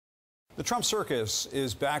The Trump circus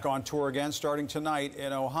is back on tour again starting tonight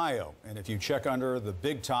in Ohio. And if you check under the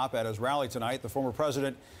big top at his rally tonight, the former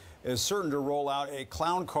president is certain to roll out a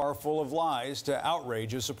clown car full of lies to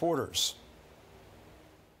outrage his supporters.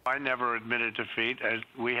 I never admitted defeat.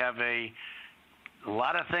 We have a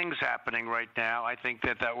lot of things happening right now. I think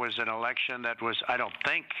that was an election that was, I don't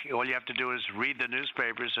think, all you have to do is read the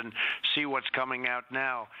newspapers and see what's coming out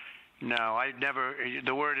now. No, I never,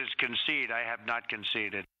 the word is concede. I have not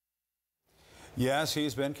conceded. Yes,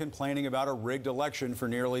 he's been complaining about a rigged election for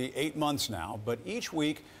nearly 8 months now, but each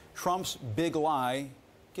week Trump's big lie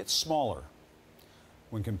gets smaller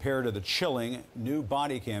when compared to the chilling new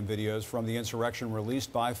body cam videos from the insurrection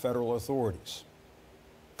released by federal authorities.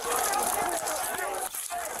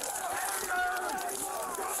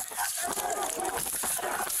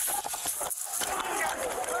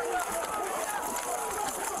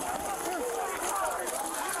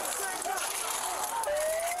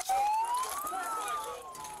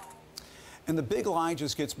 And the big lie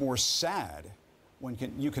just gets more sad when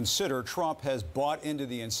you consider Trump has bought into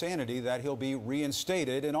the insanity that he'll be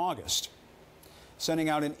reinstated in August. Sending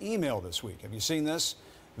out an email this week, have you seen this?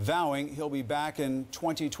 Vowing he'll be back in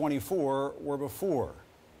 2024 or before.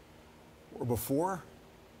 Or before?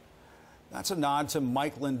 That's a nod to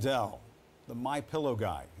Mike Lindell, the MyPillow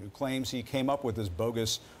guy, who claims he came up with this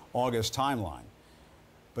bogus August timeline.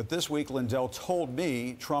 But this week, Lindell told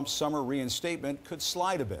me Trump's summer reinstatement could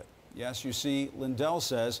slide a bit. Yes, you see, Lindell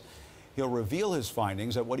says he'll reveal his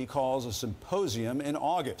findings at what he calls a symposium in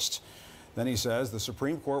August. Then he says the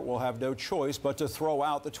Supreme Court will have no choice but to throw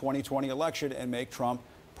out the 2020 election and make Trump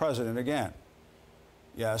president again.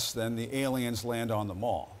 Yes, then the aliens land on the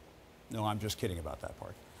mall. No, I'm just kidding about that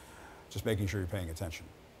part. Just making sure you're paying attention.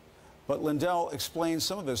 But Lindell explains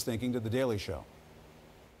some of his thinking to The Daily Show.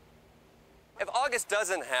 If August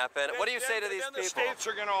doesn't happen, what do you say to these people? The states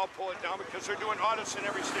are going to all pull it down because they're doing audits in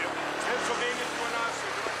every state. Pennsylvania's doing audits,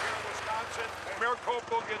 they're doing here in Wisconsin. Maricopa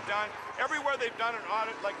will get done. Everywhere they've done an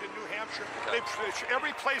audit, like in New Hampshire,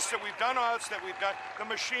 every place that we've done audits that we've done, the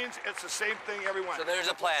machines, it's the same thing everyone. So there's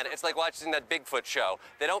a plan. It's like watching that Bigfoot show.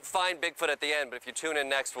 They don't find Bigfoot at the end, but if you tune in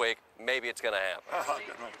next week, maybe it's going to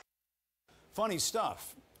happen. Funny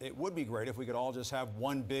stuff. It would be great if we could all just have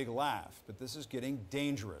one big laugh, but this is getting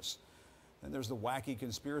dangerous. And there's the wacky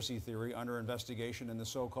conspiracy theory under investigation in the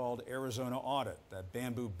so-called Arizona audit that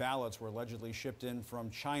bamboo ballots were allegedly shipped in from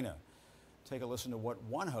China. Take a listen to what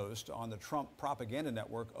one host on the Trump propaganda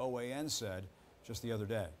network OAN said just the other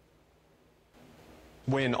day.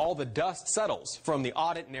 When all the dust settles from the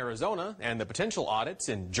audit in Arizona and the potential audits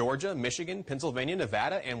in Georgia, Michigan, Pennsylvania,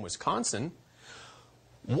 Nevada, and Wisconsin,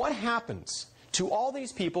 what happens to all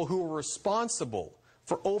these people who were responsible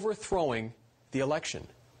for overthrowing the election?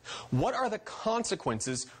 What are the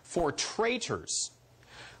consequences for traitors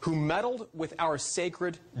who meddled with our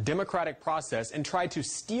sacred democratic process and tried to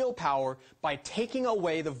steal power by taking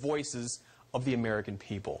away the voices of the American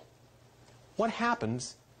people? What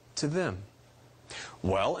happens to them?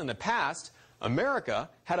 Well, in the past, America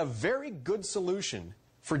had a very good solution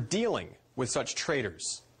for dealing with such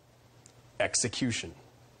traitors: execution.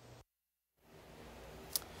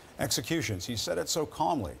 Executions. He said it so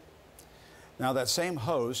calmly. Now, that same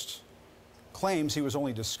host claims he was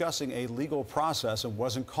only discussing a legal process and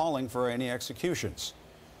wasn't calling for any executions.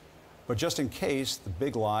 But just in case the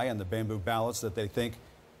big lie and the bamboo ballots that they think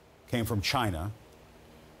came from China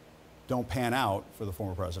don't pan out for the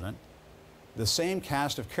former president, the same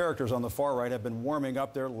cast of characters on the far right have been warming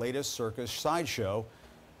up their latest circus sideshow,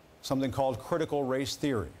 something called critical race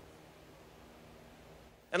theory.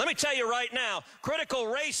 And let me tell you right now, critical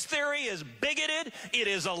race theory is bigoted, it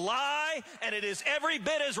is a lie, and it is every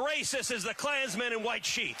bit as racist as the Klansmen in white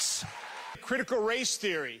sheets. Critical race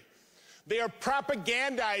theory. They are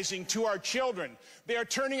propagandizing to our children. They are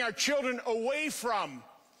turning our children away from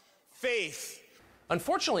faith.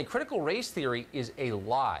 Unfortunately, critical race theory is a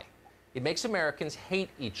lie. It makes Americans hate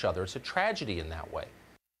each other. It's a tragedy in that way.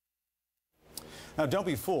 Now, don't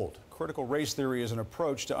be fooled. Critical race theory is an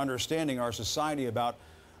approach to understanding our society about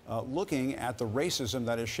looking at the racism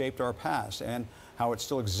that has shaped our past and how it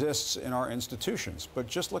still exists in our institutions. But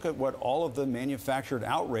just look at what all of the manufactured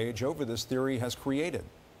outrage over this theory has created.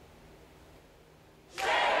 Shame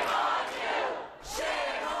on you!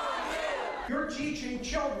 Shame on you! You're teaching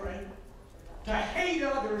children to hate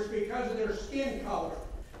others because of their skin color.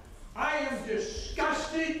 I am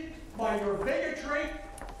disgusted by your bigotry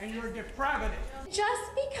and your depravity. Just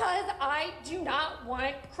because I do not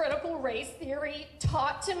want critical race theory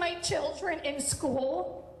taught to my children in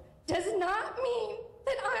school does not mean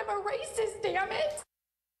that I'm a racist, damn it.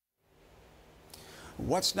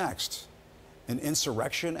 What's next? An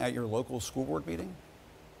insurrection at your local school board meeting?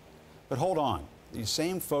 But hold on. These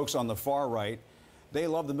same folks on the far right, they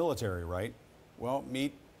love the military, right? Well,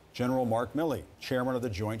 meet General Mark Milley, chairman of the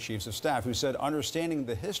Joint Chiefs of Staff, who said understanding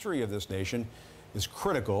the history of this nation is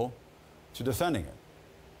critical to defending it.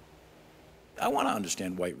 I want to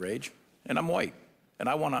understand white rage, and I'm white, and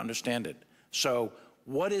I want to understand it. So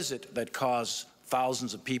what is it that caused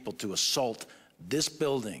thousands of people to assault this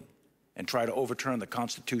building and try to overturn the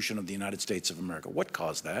Constitution of the United States of America? What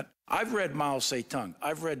caused that? I've read Mao Zedong.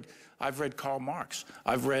 I've read Karl Marx.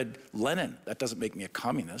 I've read Lenin. That doesn't make me a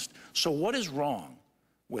communist. So what is wrong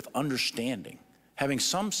with understanding, having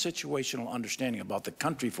some situational understanding about the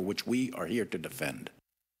country for which we are here to defend?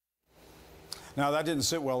 Now, that didn't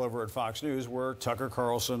sit well over at Fox News, where Tucker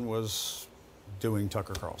Carlson was doing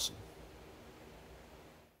Tucker Carlson.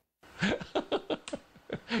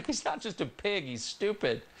 He's not just a pig, he's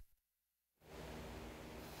stupid.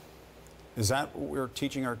 Is that what we're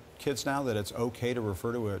teaching our kids now, that it's okay to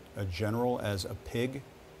refer to a general as a pig?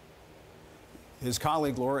 His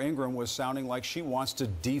colleague Laura Ingraham was sounding like she wants to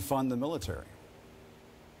defund the military.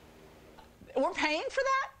 We're paying for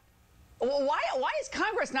that? Why is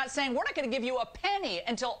Congress not saying we're not going to give you a penny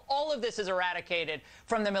until all of this is eradicated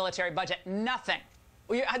from the military budget? Nothing.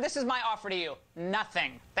 This is my offer to you.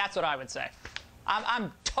 Nothing. That's what I would say. I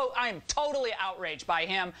am totally outraged by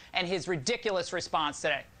him and his ridiculous response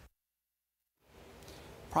today.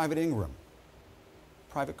 Private Ingraham,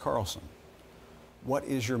 Private Carlson, what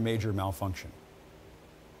is your major malfunction?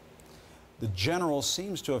 The general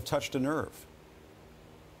seems to have touched a nerve.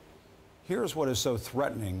 Here's what is so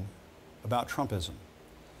threatening about Trumpism.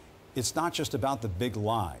 It's not just about the big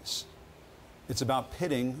lies. It's about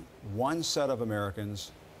pitting one set of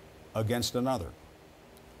Americans against another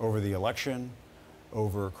over the election,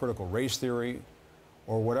 over critical race theory,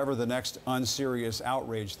 or whatever the next unserious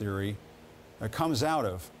outrage theory that comes out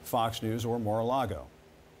of Fox News or Mar-a-Lago.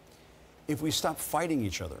 If we stop fighting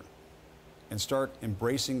each other and start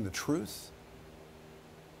embracing the truth,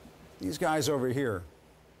 these guys over here,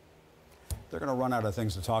 they're going to run out of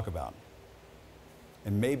things to talk about.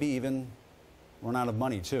 And maybe even run out of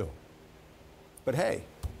money, too. But hey,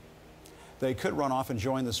 they could run off and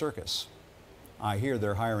join the circus. I hear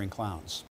they're hiring clowns.